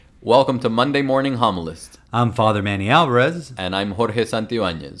Welcome to Monday Morning Homilist, I'm Father Manny Alvarez. and I'm Jorge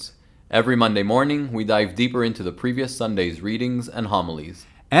Santibáñez. Every Monday morning, we dive deeper into the previous Sunday's readings and homilies.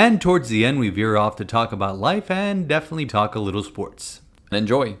 And towards the end, we veer off to talk about life and definitely talk a little sports. And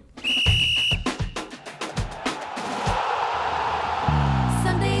enjoy!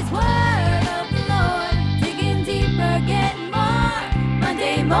 Sunday's word of the Lord, digging deeper, getting more.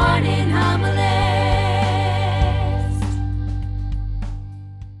 Monday morning homilist.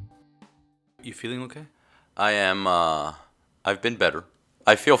 You feeling okay? I am. I've been better.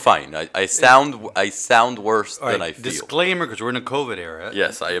 I feel fine. I sound worse than I feel. Disclaimer, because we're in a COVID era.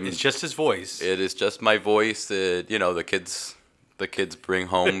 Yes, I am. It's just his voice. It is just my voice. The kids bring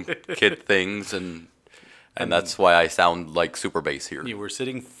home kid things, and that's why I sound like super bass here. We're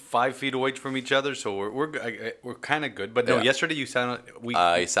sitting 5 feet away from each other, so we're kind of good. But no, Yeah. yesterday you sounded.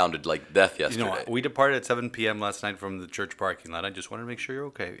 I sounded like death yesterday. We departed at 7 p.m. last night from the church parking lot. I just wanted to make sure you're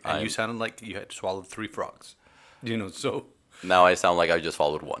okay. And you sounded like you had swallowed 3 frogs. So. Now I sound like I just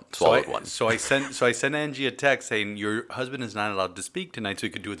swallowed one. So I sent Angie a text saying your husband is not allowed to speak tonight, so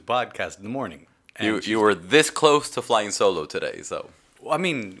he could do the podcast in the morning. And You were this close to flying solo today, so. Well, I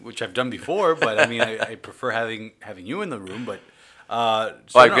mean, which I've done before, but I mean, I prefer having you in the room. But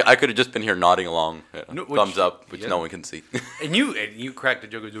I could have just been here nodding along, No, thumbs up, which yeah. no one can see. and you cracked the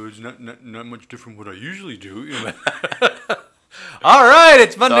joke. It's not much different what I usually do. All right,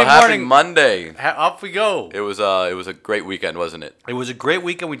 it's Monday So happy morning. Monday. Off we go. It was a great weekend, wasn't it? It was a great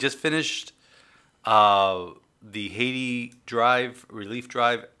weekend. We just finished the Haiti relief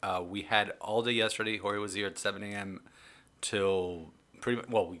drive. We had all day yesterday. Jorge was here at 7 a.m. till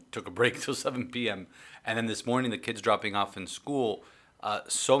we took a break till 7 p.m. And then this morning, the kids dropping off in school.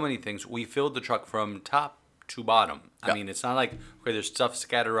 So many things. We filled the truck from top to bottom. I mean, it's not like, okay, there's stuff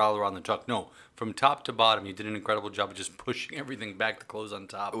scattered all around the truck. No, from top to bottom, you did an incredible job of just pushing everything back, the clothes on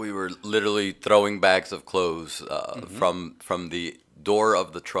top. We were literally throwing bags of clothes from the door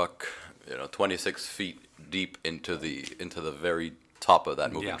of the truck, 26 feet deep into the very top of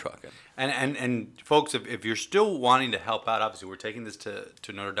that moving truck. And folks, if you're still wanting to help out, obviously we're taking this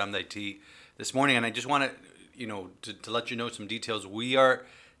to Notre Dame d'Haïti this morning, and I just want to let you know some details. We are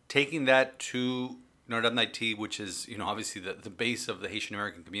taking that to Notre Dame d'Haïti, which is obviously the base of the Haitian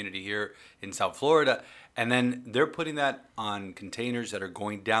American community here in South Florida, and then they're putting that on containers that are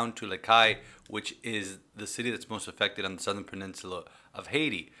going down to Les Cayes, which is the city that's most affected on the southern peninsula of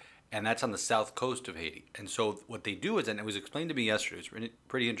Haiti. And that's on the south coast of Haiti. And so what they do is, and it was explained to me yesterday, it's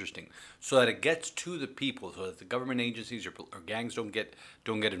pretty interesting, so that it gets to the people, so that the government agencies or gangs don't get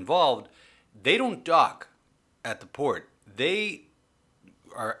involved. They don't dock at the port. They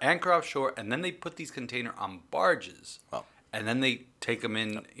are anchor offshore, and then they put these containers on barges. Wow. And then they take them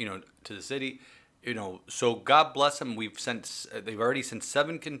in, to the city. So God bless them. They've already sent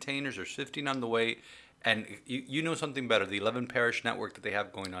 7 containers. There's 15 on the way. And you know something better, the 11 parish network that they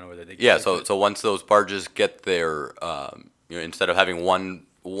have going on over there. So once those barges get there, instead of having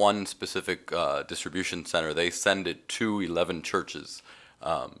one specific distribution center, they send it to 11 churches,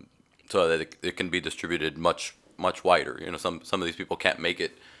 so that it can be distributed much wider. Some of these people can't make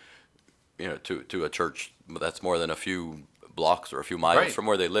it, to a church that's more than a few blocks or a few miles from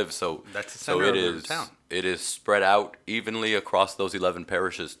where they live. So that's the center of their town. It is spread out evenly across those 11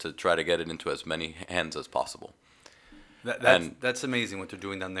 parishes to try to get it into as many hands as possible. That's amazing what they're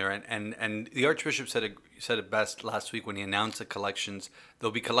doing down there, and the Archbishop said it best last week when he announced the collections.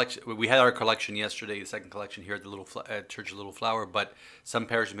 There'll be collection. We had our collection yesterday, the second collection here at the Church of Little Flower, but some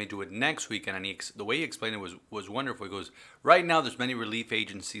parishes may do it next week. And the way he explained it was wonderful. He goes, right now there's many relief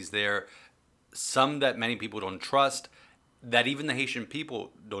agencies there, some that many people don't trust, that even the Haitian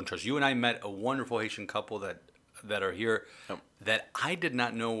people don't trust. You and I met a wonderful Haitian couple that are here that I did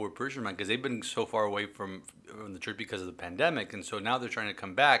not know were Persian men, because they've been so far away from the church because of the pandemic, and so now they're trying to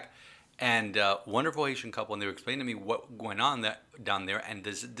come back. And wonderful Haitian couple, and they were explaining to me what going on down there, and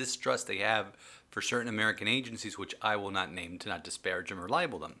this distrust they have for certain American agencies, which I will not name to not disparage them or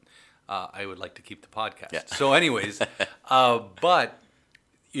libel them. I would like to keep the podcast. Yeah. So, anyways, but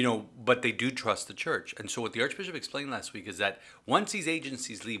they do trust the church. And so what the Archbishop explained last week is that once these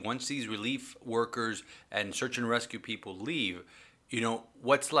agencies leave, once these relief workers and search and rescue people leave,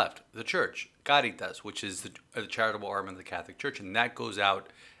 what's left? The church, Caritas, which is the charitable arm of the Catholic Church, and that goes out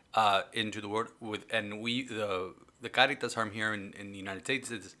into the world the Caritas arm here in the United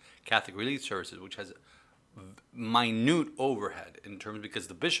States is Catholic Relief Services, which has minute overhead in terms because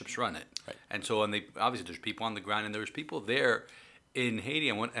the bishops run it. Right. And so obviously there's people on the ground, and there's people there in Haiti,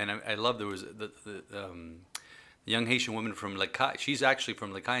 and I love there was the young Haitian woman from Les Cayes. She's actually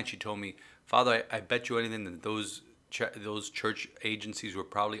from Les Cayes, and she told me, Father, I bet you anything that those those church agencies were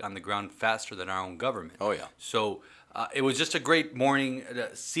probably on the ground faster than our own government. Oh, yeah. So it was just a great morning.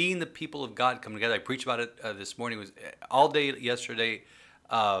 Seeing the people of God come together. I preached about it this morning. It was all day yesterday.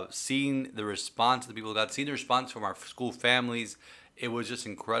 Seeing the response of the people of God, seeing the response from our school families. It was just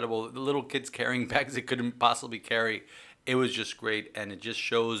incredible. The little kids carrying bags they couldn't possibly carry. It was just great. And it just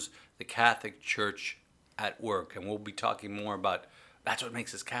shows the Catholic Church at work. And we'll be talking more about that's what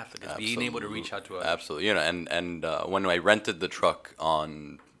makes us Catholic, is being able to reach out to others. Absolutely. And when I rented the truck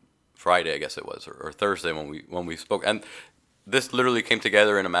on Friday, I guess it was, or Thursday when we spoke, and this literally came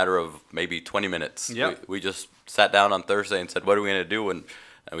together in a matter of maybe 20 minutes. Yep. We just sat down on Thursday and said, what are we going to do? And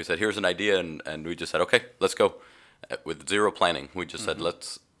we said, here's an idea, and we just said, okay, let's go. With zero planning, we just said,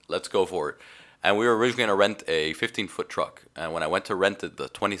 let's go for it. And we were originally going to rent a 15-foot truck. And when I went to rent it, the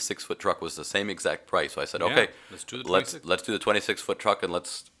 26-foot truck was the same exact price. So I said, okay, let's do the let's do the 26-foot truck, and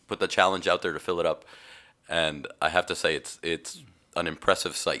let's put the challenge out there to fill it up. And I have to say, it's an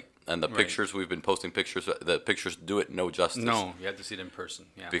impressive sight. And the pictures, we've been posting pictures. The pictures do it no justice. No, you have to see it in person.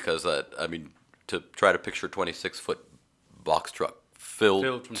 Yeah. Because, to try to picture 26-foot box truck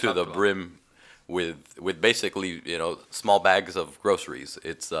filled from to top the to brim with basically, small bags of groceries.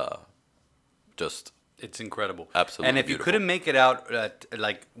 It's just it's incredible. Absolutely And if beautiful. you couldn't make it out,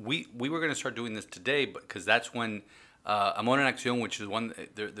 we were going to start doing this today, because that's when Amor en Acción, which is one,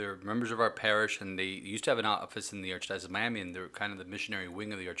 they're members of our parish, and they used to have an office in the Archdiocese of Miami, and they're kind of the missionary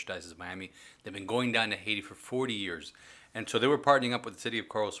wing of the Archdiocese of Miami. They've been going down to Haiti for 40 years, and so they were partnering up with the city of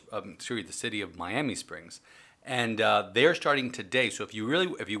the city of Miami Springs, and they're starting today. So if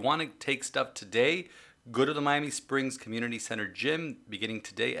you want to take stuff today, go to the Miami Springs Community Center gym beginning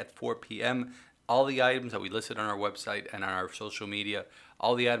today at 4 p.m. All the items that we listed on our website and on our social media,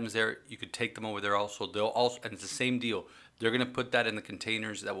 all the items there, you could take them over there also. And it's the same deal. They're going to put that in the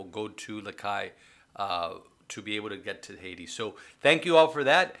containers that will go to Lakai to be able to get to Haiti. So thank you all for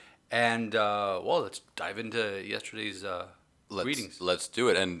that. And, let's dive into yesterday's readings. Let's do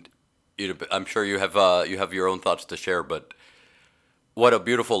it. And I'm sure you have your own thoughts to share, but what a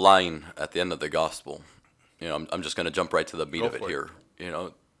beautiful line at the end of the gospel. I'm just going to jump right to the meat of it here.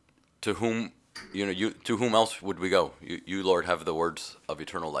 To whom else would we go? You, Lord, have the words of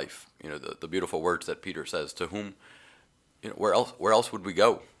eternal life. The beautiful words that Peter says. To whom, where else would we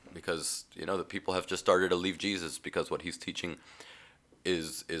go? Because the people have just started to leave Jesus because what he's teaching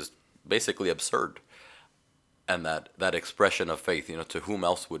is basically absurd. And that expression of faith, to whom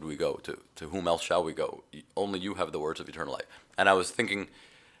else would we go? To whom else shall we go? Only you have the words of eternal life. And I was thinking,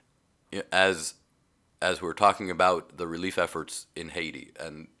 as we were talking about the relief efforts in Haiti,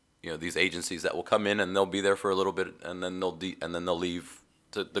 and these agencies that will come in and they'll be there for a little bit, and then they'll leave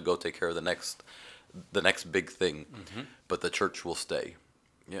to go take care of the next big thing. Mm-hmm. But the church will stay.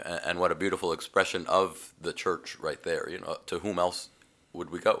 Yeah, and what a beautiful expression of the church right there. To whom else would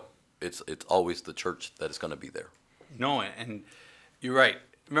we go? It's always the church that is going to be there. No, and you're right.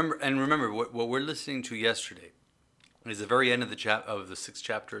 Remember what we're listening to yesterday is the very end of the sixth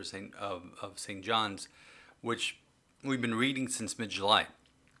chapter of St. John's, which we've been reading since mid-July.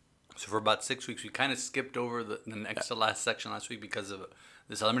 So for about 6 weeks, we kind of skipped over the next to last section last week because of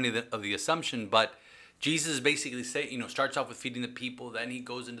the Solemnity of the Assumption. But Jesus basically starts off with feeding the people. Then he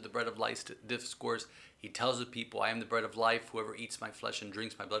goes into the bread of life discourse. He tells the people, I am the bread of life. Whoever eats my flesh and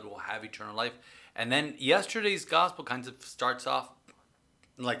drinks my blood will have eternal life. And then yesterday's gospel kind of starts off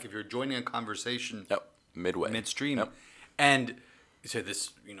like if you're joining a conversation. Yep. Midstream. Yep. And you say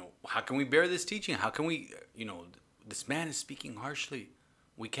this, how can we bear this teaching? How can we, this man is speaking harshly.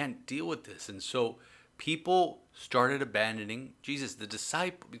 We can't deal with this. And so people started abandoning Jesus, the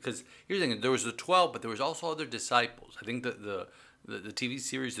disciple, because here's the thing, there was the 12, but there was also other disciples. I think that the TV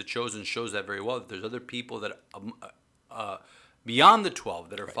series The Chosen shows that very well, that there's other people that beyond the 12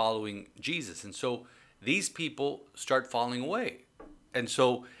 that are following Jesus. And so these people start falling away. And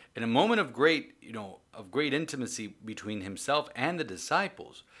so in a moment of great intimacy between himself and the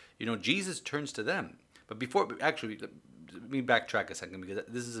disciples, Jesus turns to them. But let me backtrack a second because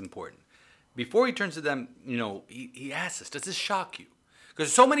this is important. Before he turns to them, he asks us, does this shock you? Because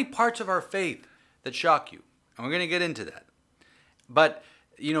there's so many parts of our faith that shock you. And we're going to get into that. But,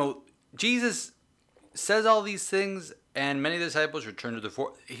 Jesus says all these things, and many of the disciples return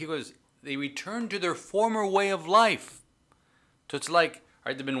to they return to their former way of life. So it's like, all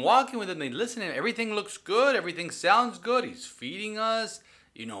right, they've been walking with him, they listen to him, everything looks good, everything sounds good, he's feeding us,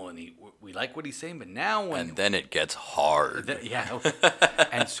 and we like what he's saying, but now and then it gets hard.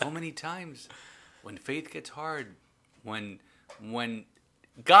 And so many times when faith gets hard, when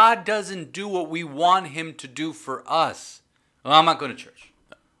God doesn't do what we want him to do for us, well, I'm not going to church.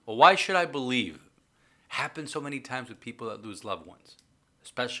 Well, why should I believe? Happens so many times with people that lose loved ones,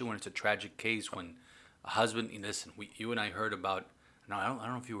 especially when it's a tragic case, when a husband, listen, you and I heard about, no, I don't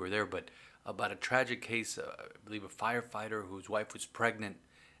know if you were there, but about a tragic case, I believe a firefighter whose wife was pregnant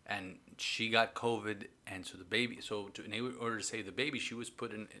and she got COVID, and so the baby, in order to save the baby, she was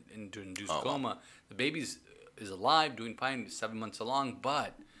put into induced coma. Wow. The baby is alive, doing fine, 7 months along,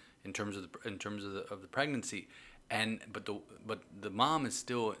 but in terms of the pregnancy, but the mom is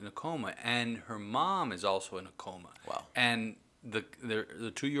still in a coma, and her mom is also in a coma. Wow. And the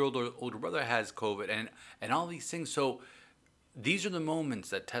 2-year-old older brother has COVID, and all these things. So these are the moments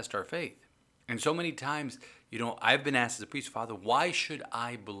that test our faith. And so many times, I've been asked as a priest, Father, why should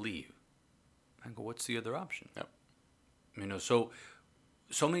I believe? I go, what's the other option? Yep.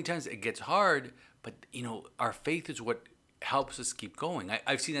 So many times it gets hard, but our faith is what helps us keep going.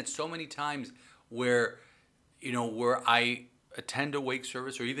 I've seen that so many times where I attend a wake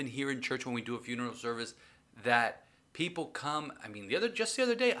service, or even here in church when we do a funeral service, that people come. Just the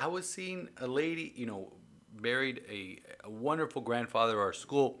other day, I was seeing a lady, married a wonderful grandfather of our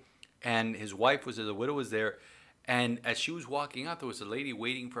school, and his wife was there, the widow was there, and as she was walking out, there was a lady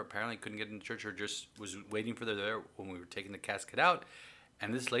waiting for, apparently couldn't get into church, or just was waiting for her there when we were taking the casket out,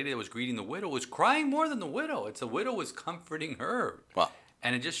 and this lady that was greeting the widow was crying more than the widow. The widow was comforting her. Wow.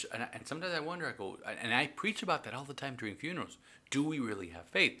 And and sometimes I wonder, I go, and I preach about that all the time during funerals. Do we really have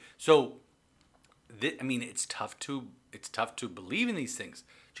faith? So, it's tough to believe in these things.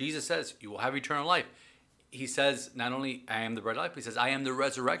 Jesus says, you will have eternal life. He says, not only I am the bread of life, but he says, I am the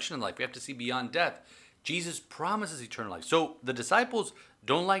resurrection of life. We have to see beyond death. Jesus promises eternal life. So the disciples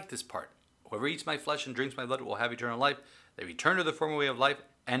don't like this part. Whoever eats my flesh and drinks my blood will have eternal life. They return to the former way of life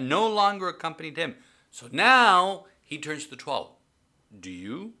and no longer accompanied him. So now he turns to the 12. Do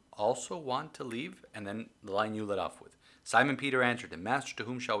you also want to leave? And then the line you let off with. Simon Peter answered him, Master, to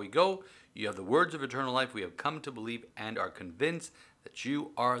whom shall we go? You have the words of eternal life. We have come to believe and are convinced that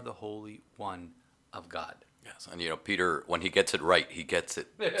you are the Holy One of God. Yes, and Peter, when he gets it right, he gets it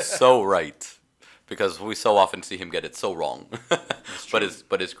so right, because we so often see him get it so wrong. but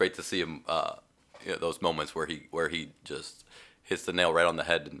it's great to see him those moments where he just hits the nail right on the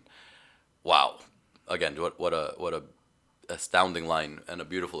head, and wow, again, what a astounding line and a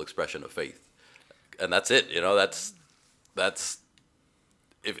beautiful expression of faith. And that's it, that's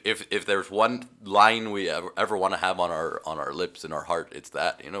if there's one line we ever want to have on our lips and our heart, it's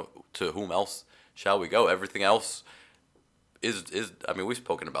that, to whom else shall we go? Everything else is we've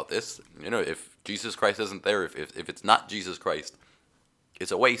spoken about this. If Jesus Christ isn't there, if it's not Jesus Christ,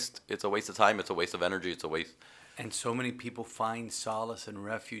 it's a waste. It's a waste of time. It's a waste of energy. It's a waste. And so many people find solace and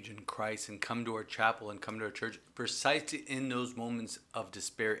refuge in Christ and come to our chapel and come to our church precisely in those moments of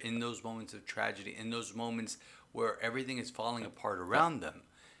despair, in those moments of tragedy, in those moments where everything is falling apart around them.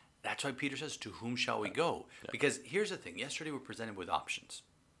 That's why Peter says, to whom shall we go? Yeah. Because here's the thing. Yesterday we're presented with options.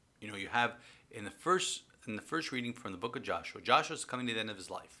 You have in the first reading from the book of Joshua's coming to the end of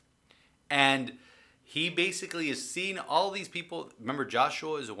his life. And he basically is seeing all these people. Remember,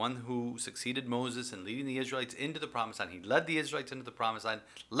 Joshua is the one who succeeded Moses in leading the Israelites into the promised land. He led the Israelites into the promised land,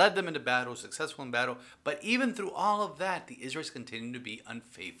 led them into battle, successful in battle. But even through all of that, the Israelites continued to be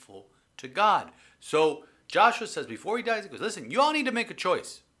unfaithful to God. So Joshua says, before he dies, he goes, listen, you all need to make a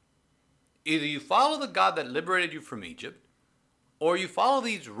choice. Either you follow the God that liberated you from Egypt, or you follow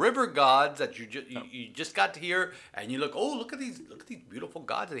these river gods that you just got to hear, and you look at these beautiful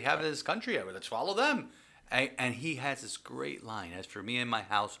gods that they have in this country. Let's follow them. And he has this great line: "As for me and my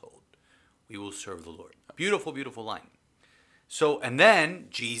household, we will serve the Lord." Beautiful, beautiful line. So, and then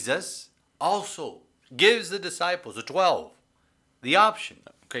Jesus also gives the disciples, the 12, the option.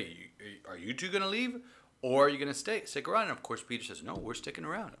 Okay, are you two going to leave, or are you going to stick around? And of course, Peter says, "No, we're sticking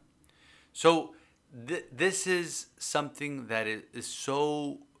around." So this is something that is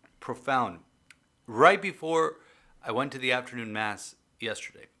so profound. Right before I went to the afternoon mass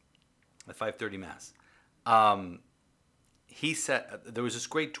yesterday, the 5:30 mass, he said, there was this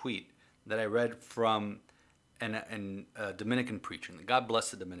great tweet that I read from a Dominican preacher. And God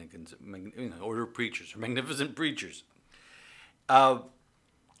bless the Dominicans, order of preachers, magnificent preachers. A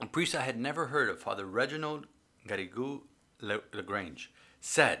priest I had never heard of, Father Reginald Garrigou Lagrange,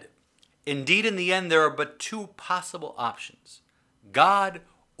 said, "Indeed, in the end, there are but two possible options: God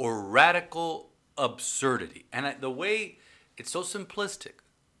or radical absurdity." And the way it's so simplistic,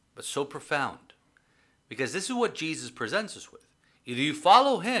 but so profound, because this is what Jesus presents us with. Either you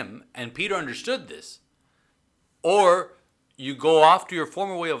follow him, and Peter understood this, or you go off to your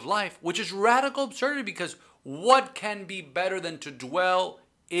former way of life, which is radical absurdity, because what can be better than to dwell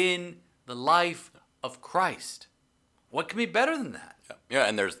in the life of Christ? What can be better than that? Yeah,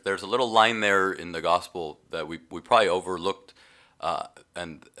 and there's a little line there in the gospel that we probably overlooked,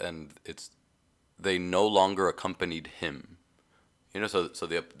 and it's they no longer accompanied him. So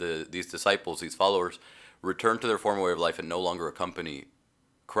these disciples, these followers, return to their former way of life and no longer accompany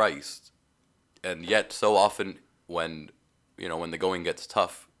Christ, and yet so often when the going gets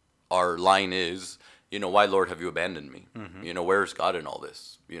tough, our line is, why, Lord, have you abandoned me? Where's God in all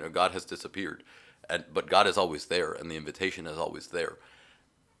this? God has disappeared, but God is always there, and the invitation is always there.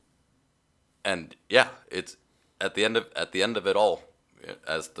 And yeah, it's at the end of it all,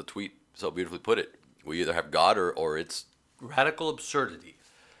 as the tweet so beautifully put it, we either have God or it's radical absurdity.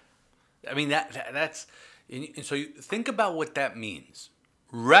 I mean that's and so you think about what that means.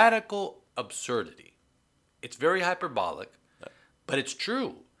 Radical absurdity. It's very hyperbolic, but it's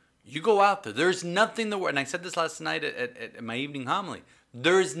true. You go out there. There's nothing and I said this last night at my evening homily.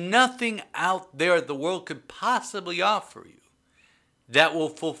 There's nothing out there the world could possibly offer you that will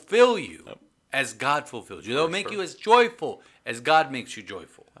fulfill you as God fulfills you. They'll make you as joyful as God makes you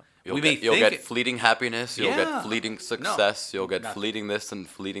joyful. You'll get fleeting happiness. You'll get fleeting success. You'll get fleeting this and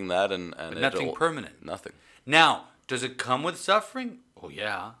fleeting that, and nothing permanent. Nothing. Now, does it come with suffering? Oh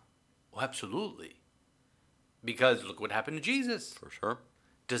yeah, absolutely. Because look what happened to Jesus. For sure.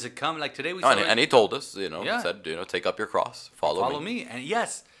 Does it come like today? And he told us, said, take up your cross, follow me. And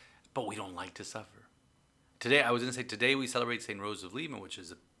yes, but we don't like to suffer. Today we celebrate St. Rose of Lima, which is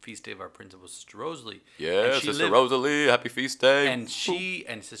the feast day of our principal Sister Rosalie. Yeah, Sister Rosalie, happy feast day. And she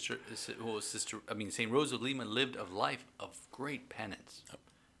and St. Rose of Lima lived a life of great penance,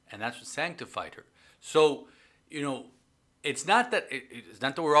 and that's what sanctified her. So, it's not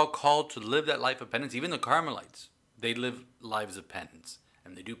that we're all called to live that life of penance. Even the Carmelites, they live lives of penance,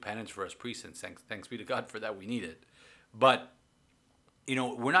 and they do penance for us priests. And thanks be to God for that. We need it, but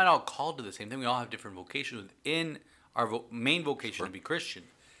we're not all called to the same thing. We all have different vocations within our main vocation to be Christian.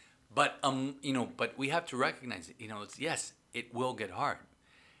 But but we have to recognize it. It will get hard,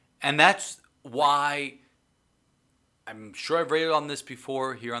 and that's why I'm sure I've rated on this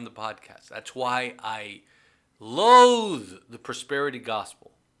before here on the podcast. That's why I loathe the prosperity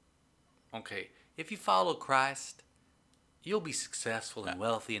gospel. Okay, if you follow Christ, you'll be successful and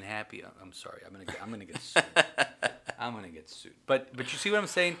wealthy and happy. I'm sorry, I'm gonna get sued. I'm gonna get sued. But you see what I'm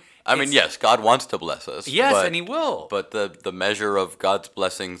saying? I mean, yes, God wants to bless us. Yes, and He will. But the measure of God's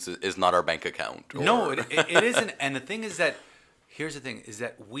blessings is not our bank account. No, it isn't. And the thing is that here's the thing: is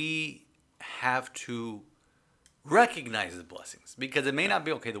that we have to recognize the blessings, because it may not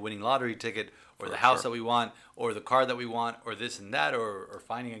be the winning lottery ticket or the house that we want or the car that we want or this and that or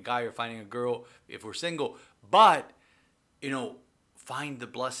finding a guy or finding a girl if we're single, but find the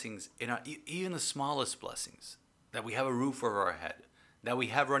blessings in even the smallest blessings, that we have a roof over our head, that we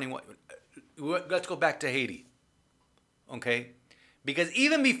have running water. Let's go back to Haiti, okay? Because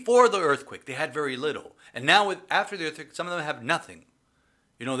even before the earthquake, they had very little, and now after the earthquake, some of them have nothing.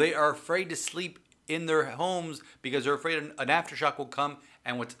 They are afraid to sleep in their homes because they're afraid an aftershock will come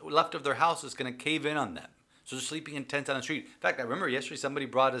and what's left of their house is going to cave in on them. So they're sleeping in tents on the street. In fact, I remember yesterday somebody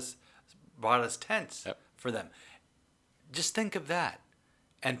brought us tents for them. Just think of that,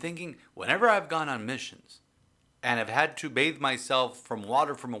 and thinking whenever I've gone on missions and I've had to bathe myself from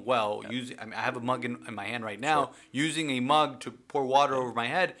water from a well, I have a mug in my hand right now, using a mug to pour water over my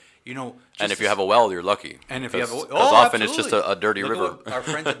head. And if you have a well, you're lucky. And if you have often absolutely. It's just a dirty river. Look what our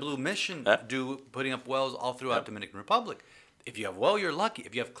friends at Blue Mission do, putting up wells all throughout Dominican Republic. If you have a well, you're lucky.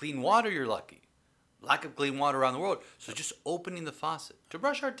 If you have clean water, you're lucky. Lack of clean water around the world. So just opening the faucet to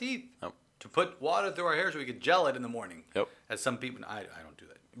brush our teeth, to put water through our hair so we could gel it in the morning. As some people, I don't do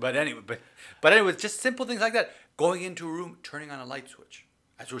that. But anyway, just simple things like that. Going into a room, turning on a light switch.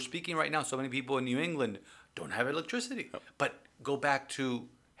 As we're speaking right now, so many people in New England don't have electricity. But go back to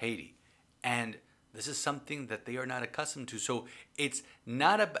Haiti, and this is something that they are not accustomed to. So it's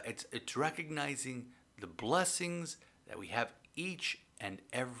it's recognizing the blessings that we have each and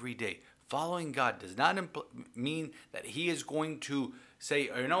every day. Following God does not mean that He is going to say,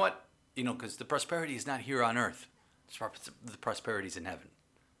 you know what, because the prosperity is not here on earth. The prosperity is in heaven.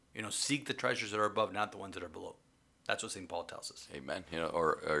 Seek the treasures that are above, not the ones that are below. That's what St. Paul tells us. Amen.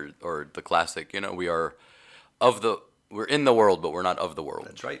 Or the classic, we're in the world, but we're not of the world.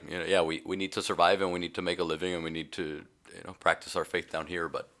 That's right. We need to survive, and we need to make a living, and we need to practice our faith down here.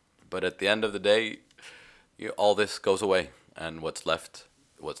 But at the end of the day, all this goes away, and what's left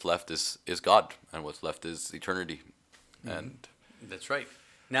is God, and what's left is eternity. Mm-hmm. And that's right.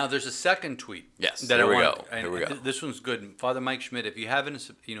 Now there's a second tweet. Yes. That Here we go. go. This one's good. Father Mike Schmidt. If you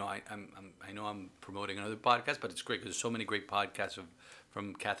haven't, I know I'm promoting another podcast, but it's great because there's so many great podcasts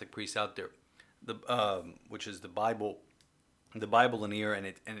from Catholic priests out there. Which is the Bible the Bible in a year, and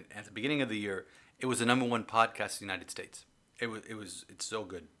at the beginning of the year, it was the number one podcast in the United States. It's so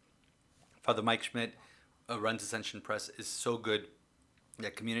good. Father Mike Schmidt runs Ascension Press, is so good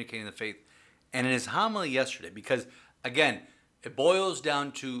at communicating the faith. And in his homily yesterday, because again, it boils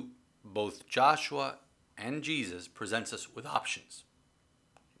down to both Joshua and Jesus presents us with options.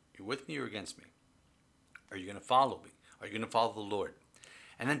 You're with me or against me? Are you going to follow me? Are you going to follow the Lord?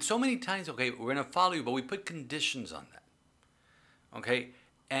 And then so many times, okay, we're going to follow you, but we put conditions on that. Okay?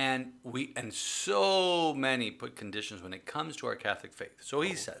 And so many put conditions when it comes to our Catholic faith. So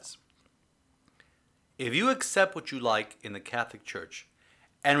he says, if you accept what you like in the Catholic Church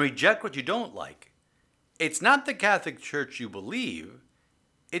and reject what you don't like, it's not the Catholic Church you believe,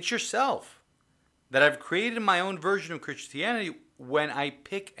 it's yourself. That I've created my own version of Christianity when I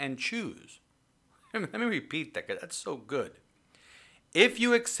pick and choose. Let me repeat that, because that's so good. If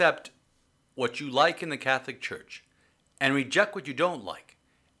you accept what you like in the Catholic Church and reject what you don't like,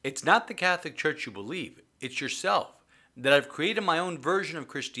 it's not the Catholic Church you believe, it's yourself. That I've created my own version of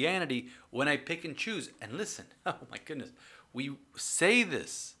Christianity when I pick and choose. And listen, oh my goodness, we say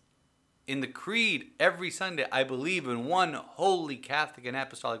this in the Creed every Sunday. I believe in one holy Catholic and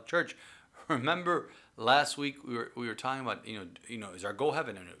Apostolic Church. Remember last week we were talking about, is our goal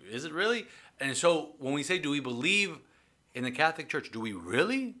heaven? Is it really? And so when we say, do we believe in the Catholic Church? Do we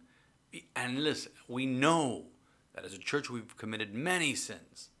really? And listen, we know that as a church we've committed many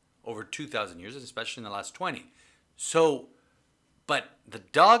sins over 2,000 years, especially in the last 20. So, but the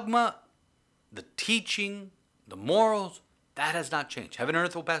dogma, the teaching, the morals, that has not changed. Heaven and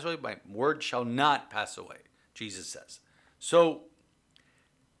earth will pass away, my word shall not pass away, Jesus says. So,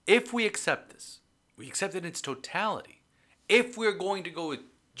 if we accept this, we accept it in its totality. If we're going to go with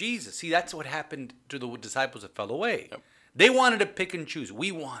Jesus, see, that's what happened to the disciples that fell away. Yep. They wanted to pick and choose.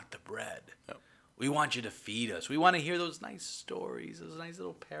 We want the bread. Yep. We want you to feed us. We want to hear those nice stories, those nice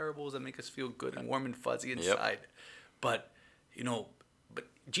little parables that make us feel good and warm and fuzzy inside. Yep. But, but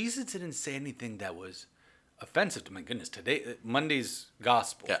Jesus didn't say anything that was offensive to, my goodness, today, Monday's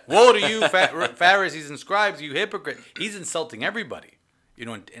gospel. Yeah. Woe to you, Pharisees and scribes, you hypocrite. He's insulting everybody,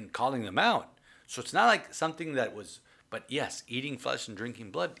 and calling them out. So it's not like something that was, but yes, eating flesh and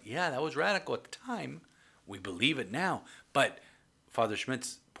drinking blood, yeah, that was radical at the time. We believe it now. But Father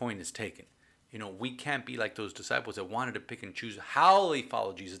Schmidt's point is taken. We can't be like those disciples that wanted to pick and choose how they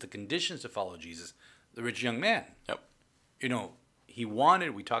follow Jesus, the conditions to follow Jesus. The rich young man. Yep. He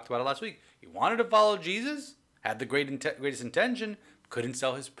wanted, we talked about it last week, he wanted to follow Jesus, had the greatest intention, couldn't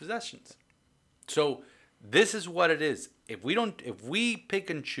sell his possessions. So this is what it is. If we pick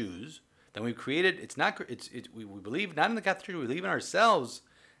and choose, then we've created, we believe not in the Catholic Church, we believe in ourselves,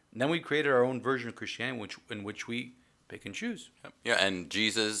 and then we created our own version of Christianity in which we pick and choose. Yeah, and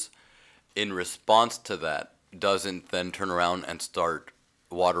Jesus, in response to that, doesn't then turn around and start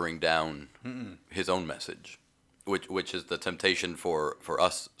watering down his own message, which is the temptation for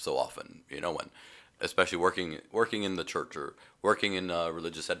us so often, when, especially working in the church or working in a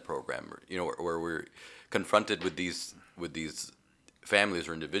religious ed program, where we're confronted with these families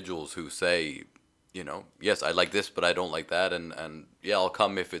or individuals who say, yes, I like this, but I don't like that, and yeah, I'll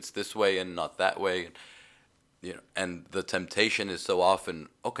come if it's this way and not that way, and the temptation is so often,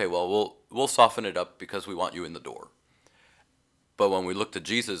 okay, well, we'll soften it up because we want you in the door. But when we look to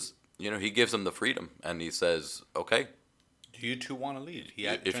Jesus, he gives them the freedom, and he says, okay, do you two want to lead?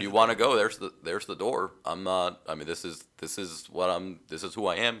 If you want to go, there's the door. I'm not. I mean, this is who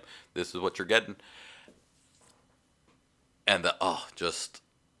I am. This is what you're getting. And that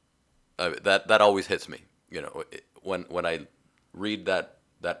always hits me. When I read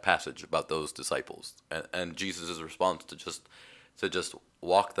that passage about those disciples and Jesus' response to just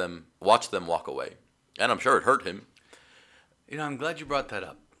watch them walk away, and I'm sure it hurt him. I'm glad you brought that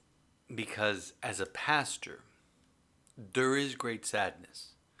up, because as a pastor, there is great sadness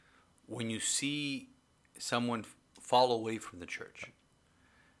when you see someone fall away from the church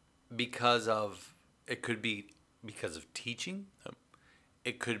it could be because of teaching. Yep.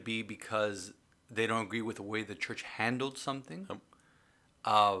 It could be because they don't agree with the way the church handled something.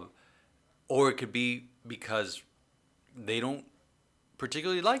 Yep. Or it could be because they don't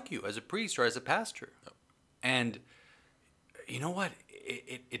particularly like you as a priest or as a pastor. Yep. And you know what?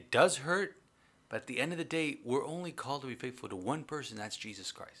 It does hurt, but at the end of the day, we're only called to be faithful to one person, that's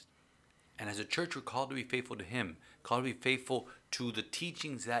Jesus Christ. And as a church, we're called to be faithful to him, called to be faithful to the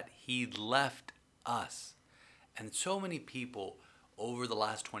teachings that he left us. And so many people over the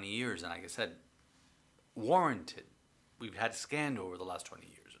last 20 years, and like I said, warranted. We've had scandal over the last 20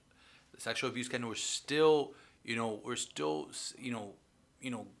 years. The sexual abuse scandal, we're still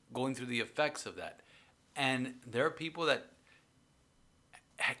going through the effects of that. And there are people that,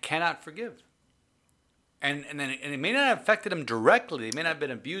 cannot forgive. And it may not have affected them directly. They may not have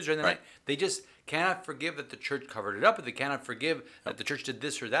been abused or anything. Right. They just cannot forgive that the church covered it up, or they cannot forgive that the church did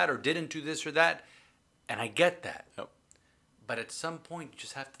this or that, or didn't do this or that. And I get that. Yep. But at some point, you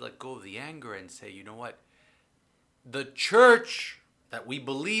just have to let go of the anger and say, you know what? The church that we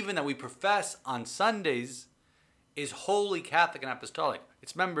believe in, that we profess on Sundays, is holy, Catholic, and apostolic.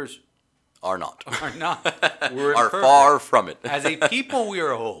 Its members Are not. are not. We're Are imperfect. far from it. As a people, we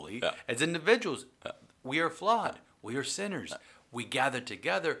are holy. Yeah. As individuals, we are flawed. We are sinners. We gather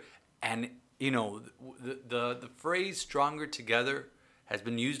together, and the phrase "stronger together" has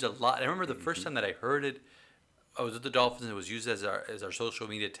been used a lot. I remember the first time that I heard it. I was at the Dolphins. It was used as our social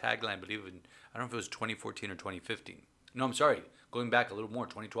media tagline. I believe I don't know if it was 2014 or 2015. No, I'm sorry. Going back a little more,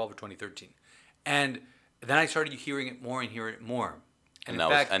 2012 or 2013. And then I started hearing it more and hearing it more. And in now,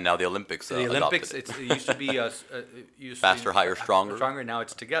 fact, now the Olympics. the Olympics, adopted it used to be Faster, higher, stronger. Stronger. Now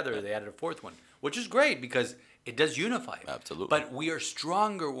it's together. They added a fourth one, which is great because it does unify. Absolutely. But we are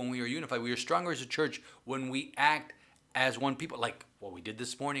stronger when we are unified. We are stronger as a church when we act as one people, like what we did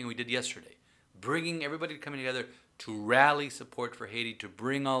this morning and we did yesterday, bringing everybody coming together to rally support for Haiti, to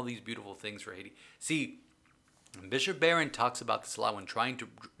bring all these beautiful things for Haiti. See, Bishop Barron talks about this a lot when trying to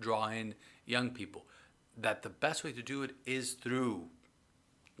draw in young people, that the best way to do it is through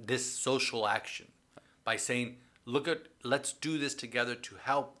this social action, by saying, let's do this together to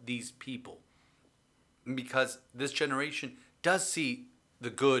help these people, because this generation does see the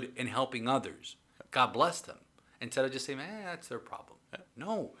good in helping others. God bless them, instead of just saying, that's their problem.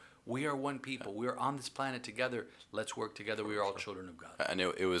 No, we are one people. We are on this planet together. Let's work together. We are all children of God. And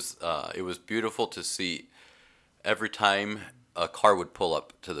it was beautiful to see every time a car would pull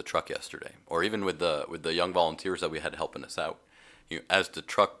up to the truck yesterday, or even with the young volunteers that we had helping us out. As the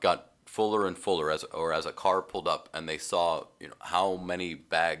truck got fuller and fuller, as a car pulled up and they saw how many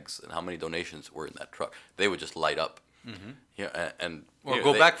bags and how many donations were in that truck, they would just light up. And or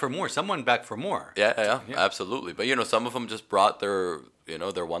go back for more. Someone back for more. Yeah, absolutely. But some of them just brought their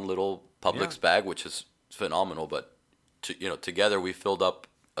one little Publix bag, which is phenomenal. But together we filled up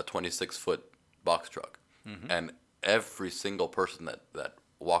a 26-foot box truck, and every single person that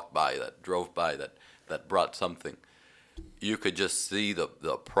walked by, that drove by, that brought something, you could just see the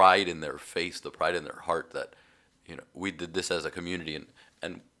pride in their face, the pride in their heart that we did this as a community,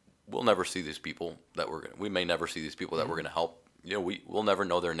 and we'll never see these people we may never see these people that we're going to help. We'll never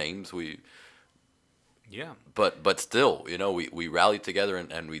know their names. But still, we rallied together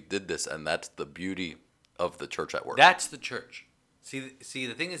and we did this, and that's the beauty of the church at work. That's the church. See,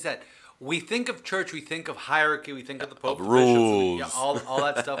 the thing is that we think of church, we think of hierarchy, we think of the Pope, Of the bishops, rules. all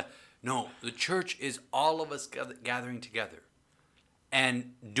that stuff. No, the church is all of us gathering together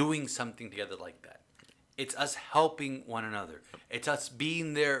and doing something together like that. It's us helping one another. It's us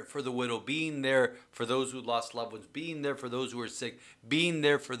being there for the widow, being there for those who lost loved ones, being there for those who are sick, being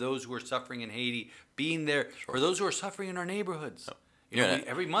there for those who are suffering in Haiti, being there for those who are suffering in our neighborhoods.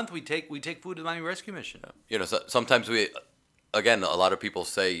 Every month we take food to the Miami Rescue Mission. Sometimes again, a lot of people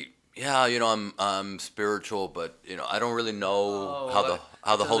say, I'm spiritual, but I don't really know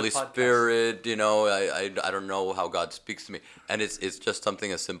how the Holy Spirit, I don't know how God speaks to me, and it's just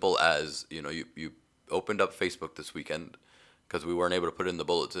something as simple as you opened up Facebook this weekend because we weren't able to put it in the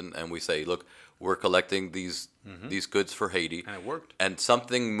bulletin, and we say, look, we're collecting these goods for Haiti, and it worked, and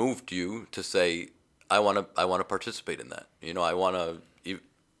something moved you to say, I want to participate in that. I want to,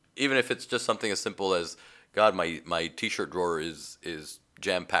 even if it's just something as simple as, God, my T-shirt drawer is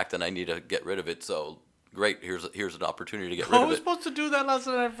jam-packed and I need to get rid of it, so great, here's an opportunity to get rid of it. I was supposed to do that last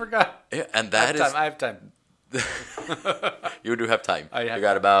night, I forgot. Yeah, and that is... I have time. You do have time. You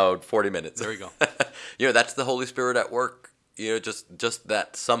got about 40 minutes. There we go. That's the Holy Spirit at work. Just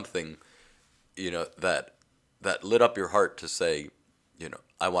that something, that lit up your heart to say,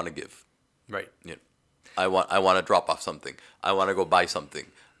 I want to give. Right. I want to drop off something. I want to go buy something.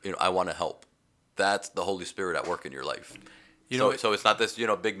 I want to help. That's the Holy Spirit at work in your life. So it's not this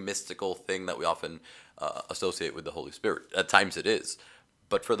big mystical thing that we often associate with the Holy Spirit. At times it is,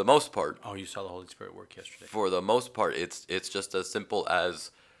 but for the most part. Oh, you saw the Holy Spirit work yesterday. For the most part, it's just as simple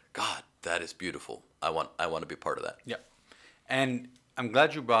as, God, that is beautiful. I want to be part of that. Yeah, and I'm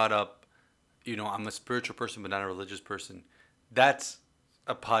glad you brought up. I'm a spiritual person, but not a religious person. That's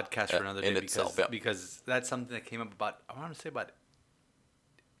a podcast for another day because that's something that came up I want to say about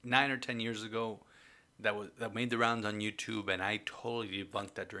 9 or 10 years ago. That made the rounds on YouTube, and I totally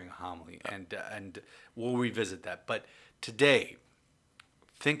debunked that during a homily, and we'll revisit that. But today,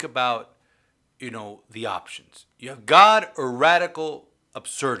 think about the options. You have God or radical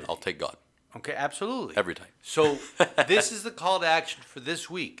absurdity. I'll take God. Okay, absolutely. Every time. So this is the call to action for this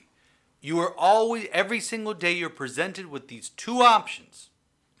week. You are always, every single day, you're presented with these two options.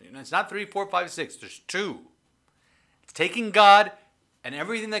 It's not 3, 4, 5, 6. There's two. It's taking God and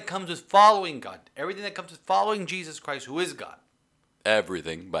everything that comes with following God. Everything that comes with following Jesus Christ, who is God.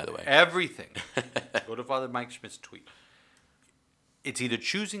 Everything, by the way. Everything. Go to Father Mike Schmidt's tweet. It's either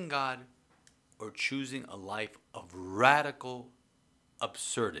choosing God or choosing a life of radical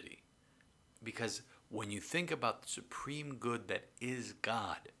absurdity. Because when you think about the supreme good that is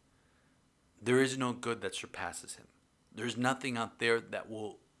God, there is no good that surpasses him. There's nothing out there that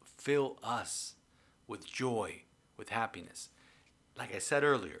will fill us with joy, with happiness. Like I said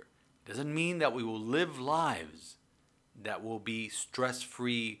earlier, it doesn't mean that we will live lives that will be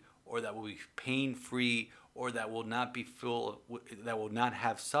stress-free or that will be pain-free or that will not be that will not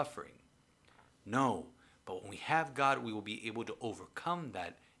have suffering. No, but when we have God, we will be able to overcome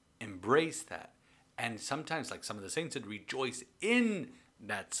that, embrace that, and sometimes, like some of the saints said, rejoice in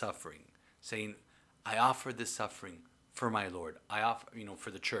that suffering, saying, I offer this suffering for my Lord. I offer,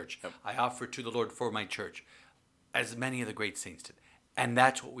 for the church. Yep. I offer to the Lord for my church, as many of the great saints did. And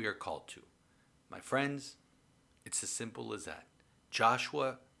that's what we are called to. My friends, it's as simple as that.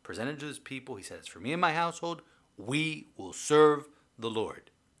 Joshua presented to his people, he says, for me and my household, we will serve the Lord.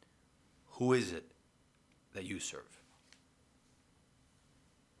 Who is it that you serve?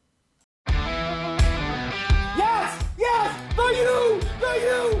 Yes! Yes! The you! The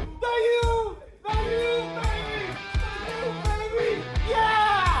you! The you! The you, baby! The you, baby!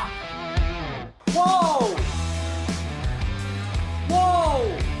 Yeah! Whoa!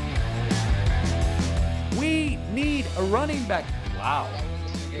 Whoa! We need a running back. Wow.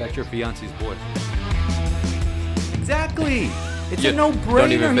 That's your fiance's boy. Exactly. It's a Don't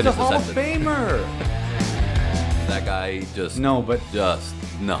no-brainer. even He's a finish the Hall of sentence. Famer. That guy just... No, but Just,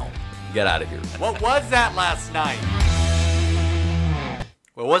 no. Get out of here. what was that last night?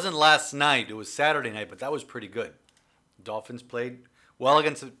 Well, it wasn't last night. It was Saturday night, but that was pretty good. Dolphins played well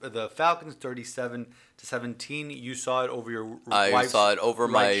against the Falcons, 37-17. You saw it over your I wife's saw it over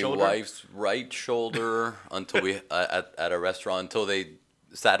right my shoulder? wife's right shoulder until we at a restaurant until they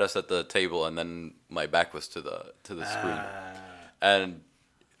sat us at the table, and then my back was to the screen. And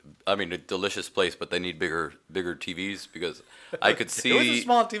I mean, a delicious place, but they need bigger TVs because I could see. It was a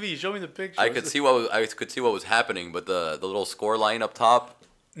small TV. Show me the picture. I could see what was happening, but the little score line up top.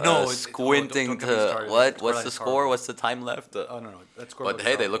 No, squinting don't get me to started. what? The What's scoreline the is score? horrible. What's the time left? Oh no, that's score. But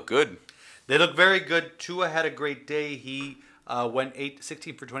hey, they look good. They look very good. Tua had a great day. He went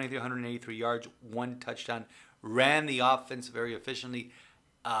 16 for 23, 183 yards, 1 touchdown. Ran the offense very efficiently.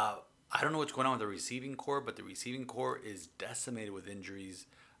 I don't know what's going on with the receiving core, but the receiving core is decimated with injuries,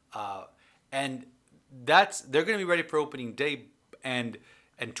 and they're going to be ready for opening day. And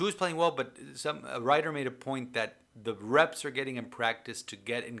Tua's playing well, but a writer made a point that the reps are getting in practice to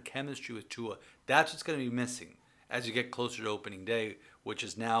get in chemistry with Tua. That's what's going to be missing as you get closer to opening day, which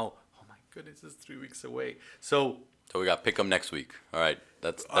is now, oh my goodness, it's 3 weeks away. So we got pick 'em next week. All right,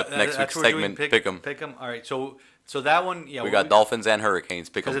 that's next that's week's what we're doing, segment. Pick 'em. Pick 'em. All right, so that one, yeah. We got Dolphins and Hurricanes.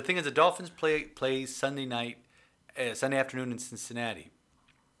 Pick 'em. Because the thing is, the Dolphins play Sunday afternoon in Cincinnati.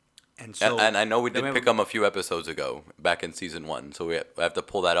 And so, And I know we then did pick 'em a few episodes ago, back in season 1. So we have to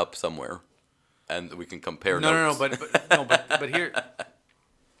pull that up somewhere, and we can compare notes. but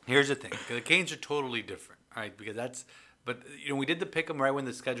here's the thing. The Canes are totally different, all right? Because we did the pick 'em right when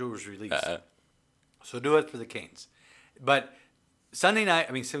the schedule was released. So do it for the Canes. But Saturday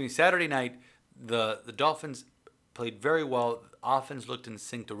night, the Dolphins played very well. The offense looked in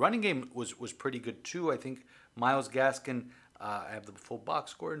sync. The running game was pretty good too. I think Myles Gaskin. I have the full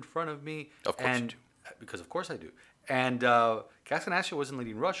box score in front of me. Of course you do. Because of course I do. And Gaskin actually wasn't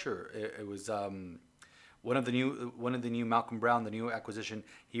leading rusher. It was one of the new Malcolm Brown, the new acquisition.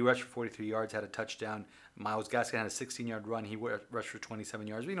 He rushed for 43 yards, had a touchdown. Myles Gaskin had a 16-yard run. He rushed for 27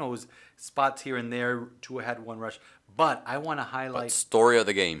 yards. It was spots here and there. Tua had 1 rush. But I want to highlight Story of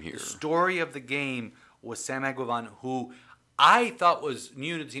the game here. the story of the game was Sam Agbavan, who I thought was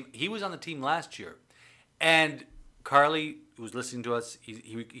new to the team. He was on the team last year. And Carly, who was listening to us,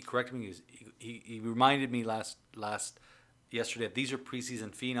 he corrected me. He reminded me yesterday that these are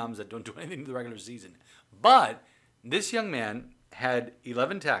preseason phenoms that don't do anything in the regular season. But this young man had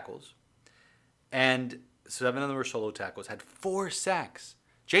 11 tackles, and 7 of them were solo tackles, had 4 sacks.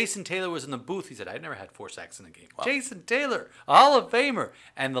 Jason Taylor was in the booth. He said, I've never had 4 sacks in a game. Wow. Jason Taylor, a Hall of Famer.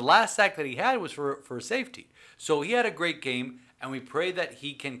 And the last sack that he had was for safety. So he had a great game, and we pray that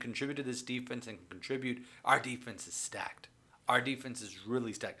he can contribute to this defense and contribute. Our defense is stacked. Our defense is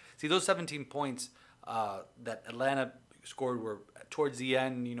really stacked. See, those 17 points that Atlanta scored were towards the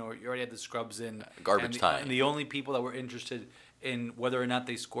end. You already had the scrubs in. Garbage time. And the only people that were interested in whether or not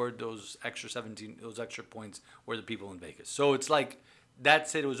they scored those extra points were the people in Vegas. So it's like,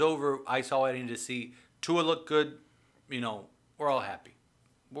 that's it. It was over. I saw what I needed to see. Tua looked good. We're all happy.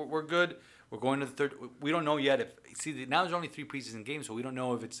 We're good. We're going to the third. We don't know yet now there's only 3 preseason games, so we don't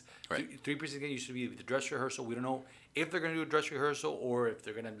know if it's three preseason games. Used to be the dress rehearsal. We don't know if they're going to do a dress rehearsal or if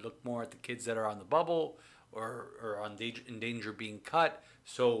they're going to look more at the kids that are on the bubble or in danger of being cut.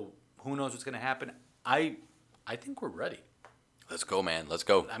 So who knows what's going to happen? I think we're ready. Let's go, man. Let's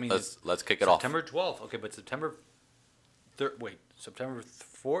go. I mean, let's kick it off. September 12th. Okay, but September 3rd. Wait, September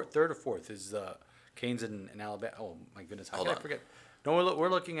 4th, 3rd or 4th is Canes in Alabama. Oh my goodness, how can I forget? No, we're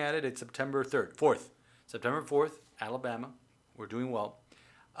looking at it. It's September 4th. September 4th, Alabama. We're doing well.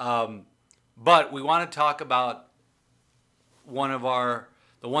 But we want to talk about the one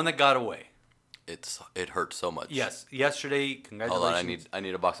that got away. It hurts so much. Yes. Yesterday, congratulations. Hold on, I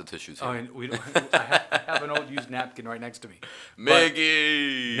need a box of tissues here. Oh, and I have an old used napkin right next to me.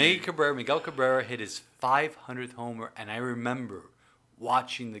 Miguel Cabrera hit his 500th homer, and I remember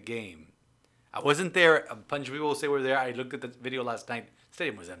watching the game. I wasn't there. A bunch of people will say we're there. I looked at the video last night. The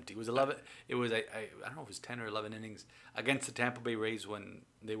stadium was empty. It was 11. It was I don't know if it was 10 or 11 innings against the Tampa Bay Rays when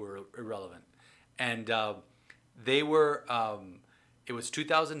they were irrelevant, and they were. It was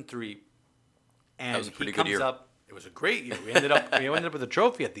 2003, and that was a pretty he good comes year. up. It was a great year. We ended up with a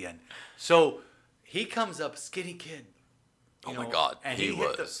trophy at the end. So he comes up, skinny kid. Oh my God, and he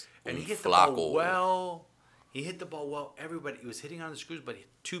hit was. He hit the ball well. He hit the ball well. Everybody, he was hitting on the screws, but he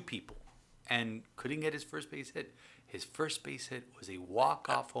hit 2 people. And couldn't get his first base hit. His first base hit was a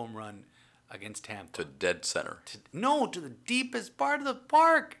walk-off home run against Tampa. To dead center. To the deepest part of the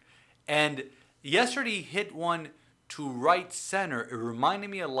park. And yesterday he hit one to right center. It reminded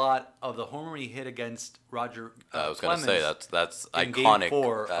me a lot of the homer he hit against Roger I was going to say, that's in Game iconic.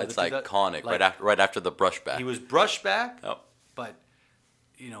 4 That's of the iconic. like, right after the brush back. He was brushed back, Yep. but,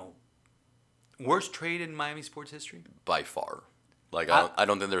 worst trade in Miami sports history? By far. I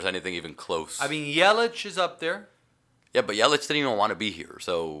don't think there's anything even close. I mean, Yelich is up there. Yeah, but Yelich didn't even want to be here,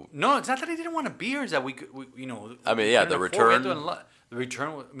 so... No, it's not that he didn't want to be here. It's that we I mean, yeah, the return... The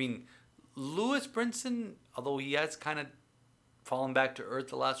return, I mean, Lewis Brinson, although he has kind of fallen back to earth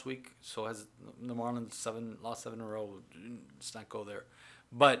the last week, so has the Marlins lost 7 in a row. Let's not go there.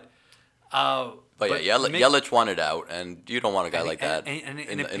 But yeah, Yelich wanted out, and you don't want a guy like that in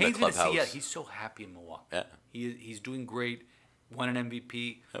the me clubhouse. to see, yeah, he's so happy in Milwaukee. Yeah. He's doing great. Won an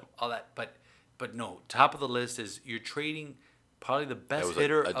MVP, Yep. all that. But no, top of the list is you're trading probably the best was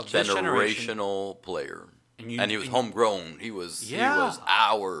hitter a of this generation. generational player. And he was homegrown. He was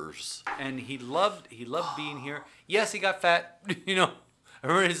ours. And he loved being here. Yes, he got fat. I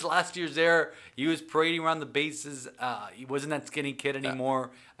remember his last year's there. He was parading around the bases. He wasn't that skinny kid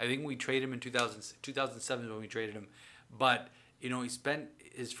anymore. I think we traded him in 2007 when we traded him. But he spent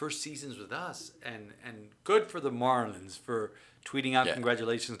his first seasons with us, and good for the Marlins for tweeting out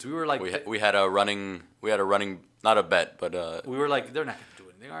congratulations. We were like, we had a running, not a bet, but we were like, they're not going to do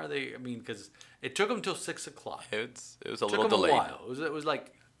anything, are they? I mean, because it took them until 6:00. it was a Took little him delayed. a while. It was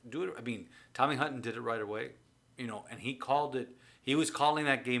like, do it. I mean, Tommy Hutton did it right away, and he called it. He was calling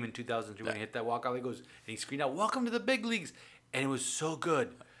that game in 2002 when he hit that walkout. He goes and he screamed out, "Welcome to the big leagues," and it was so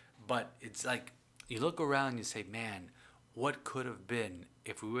good. But it's like you look around and you say, "Man, what could have been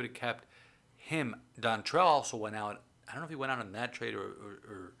if we would have kept him?" Dontrell also went out. I don't know if he went out on that trade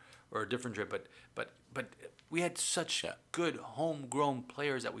or a different trade, but we had such good homegrown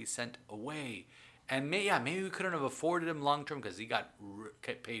players that we sent away, and maybe we couldn't have afforded him long term because he got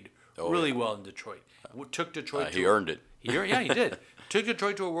paid really well in Detroit. Took Detroit. He earned it. He did. Took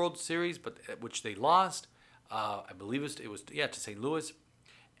Detroit to a World Series, but which they lost. I believe it was to St. Louis,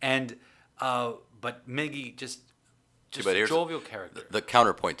 and but Miggy just a jovial character. The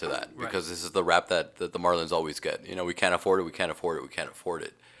counterpoint to that, because this is the rap that the Marlins always get. We can't afford it. We can't afford it. We can't afford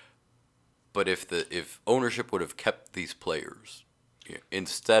it. But if ownership would have kept these players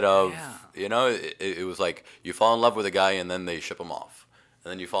instead of it was like you fall in love with a guy and then they ship him off,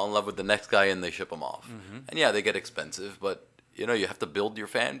 and then you fall in love with the next guy and they ship him off, and they get expensive, but you have to build your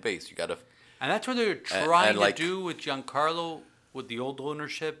fan base. You got to, and that's what they're trying to do with Giancarlo with the old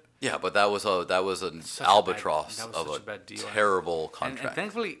ownership. Yeah, but that was an albatross of a terrible contract. And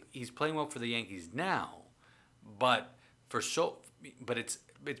thankfully, he's playing well for the Yankees now, but it's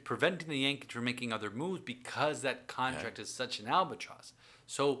preventing the Yankees from making other moves because that contract is such an albatross.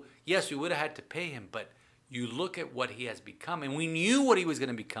 So yes, we would have had to pay him, but you look at what he has become, and we knew what he was going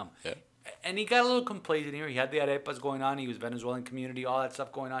to become. Yeah. And he got a little complacent here. He had the arepas going on. He was Venezuelan community, all that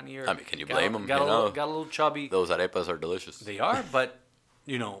stuff going on here. I mean, can you blame him? Got a little chubby. Those arepas are delicious. They are, but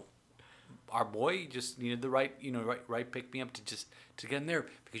our boy just needed the right pick me up to get in there,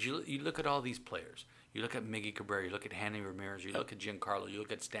 because you look at all these players. You look at Miggy Cabrera, you look at Hanny Ramirez, you look at Giancarlo, you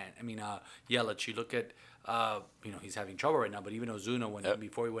look at Yelich, you look at he's having trouble right now, but even Ozuna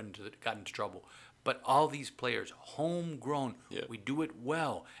before he got into trouble. But all these players, homegrown, we do it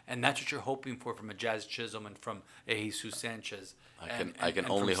well, and that's what you're hoping for from a Jazz Chisholm and from a Jesus Sanchez. I can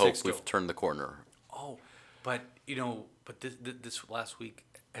only hope we've turned the corner. Oh, but this last week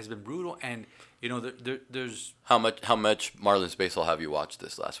has been brutal, and there's How much Marlins baseball have you watched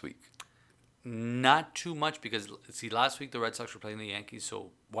this last week? not too much, because last week the Red Sox were playing the Yankees, so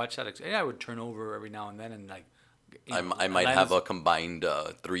watch that. And I would turn over every now and then, and I might have a combined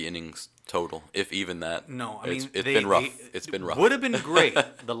 3 innings total, if even that. No, it's been rough. It's been rough. Would have been great.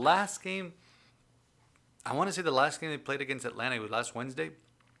 The last game, I want to say the last game they played against Atlanta, it was last Wednesday.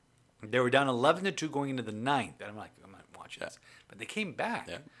 They were down 11-2 going into the 9th. And I'm not watching this. But they came back.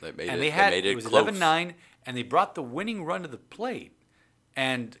 Yeah, they made it was close. 11-9, and they brought the winning run to the plate.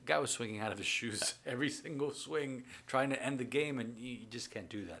 And the guy was swinging out of his shoes every single swing, trying to end the game, and you just can't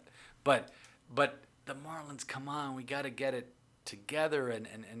do that. But the Marlins, come on, we got to get it together, and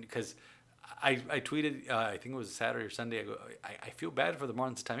because I tweeted, I think it was Saturday or Sunday. I feel bad for the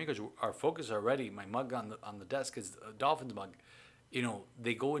Marlins timing, because our focus already. My mug on the desk is a Dolphins mug.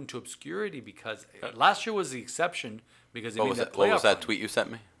 They go into obscurity, because last year was the exception, because they made that playoff. What was that run. tweet you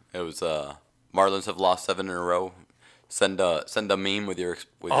sent me? It was Marlins have lost 7 in a row. Send a meme with your.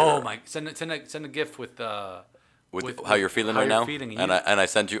 Send a GIF with how you're feeling right now. And I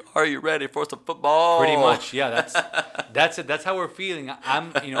sent you. Are you ready for some football? Pretty much, yeah. That's it. That's how we're feeling.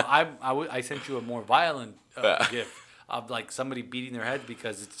 I sent you a more violent GIF of like somebody beating their head,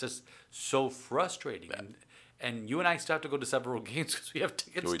 because it's just so frustrating. Yeah. And you and I still have to go to several games, because we have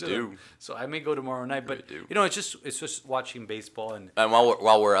tickets. We do. Them. So I may go tomorrow night, but it's just watching baseball. And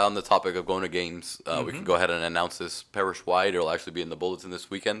while we're on the topic of going to games, we can go ahead and announce this parish wide. It'll actually be in the bulletin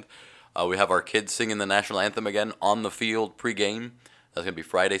this weekend. We have our kids singing the national anthem again on the field pregame. That's gonna be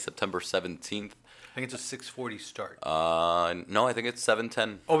Friday, September 17th. I think it's a 6:40 start. No, I think it's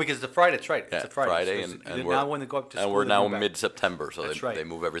 7:10. Oh, because it's a Friday. That's right. Yeah, it's a Friday. And now when they go up to school, and we're now mid-September, so that's they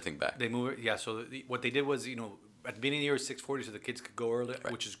move everything back. They move it. Yeah. So what they did was, at the beginning of the year, 6:40, so the kids could go early,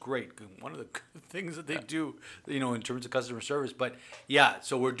 which is great. One of the good things that they do, in terms of customer service. But yeah,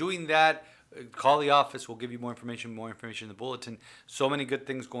 so we're doing that. Call the office. We'll give you more information in the bulletin. So many good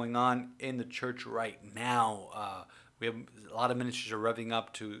things going on in the church right now. We have a lot of ministries are revving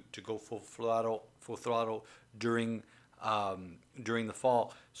up to go full throttle during the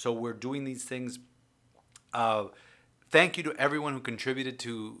fall. So we're doing these things. Thank you to everyone who contributed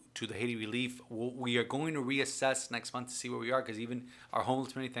to the Haiti relief. We are going to reassess next month to see where we are, because even our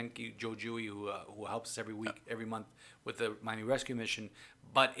homeless community, thank you, Joe Dewey, who helps us every week, every month with the Miami Rescue Mission.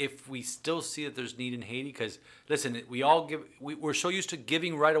 But if we still see that there's need in Haiti, because listen, we're so used to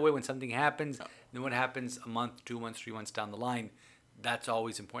giving right away when something happens. Then what happens a month, 2 months, 3 months down the line? That's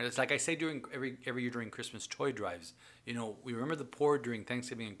always important. It's like I say during every year during Christmas toy drives. We remember the poor during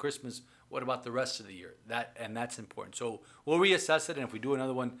Thanksgiving and Christmas. What about the rest of the year? That's important. So we'll reassess it, and if we do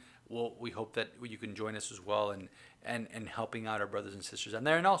another one, we hope that you can join us as well, and helping out our brothers and sisters down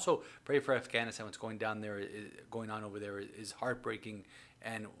there, and also pray for Afghanistan. What's going on over there is heartbreaking,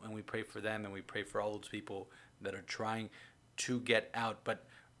 and we pray for them, and we pray for all those people that are trying to get out. But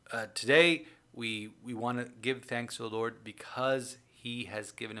today we want to give thanks to the Lord, because He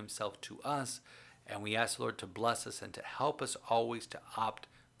has given Himself to us, and we ask the Lord to bless us and to help us always to opt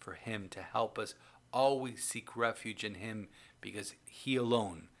for Him, to help us always seek refuge in Him, because He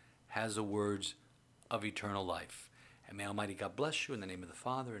alone has the words of eternal life. And may Almighty God bless you in the name of the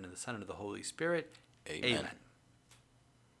Father, and of the Son, and of the Holy Spirit. Amen.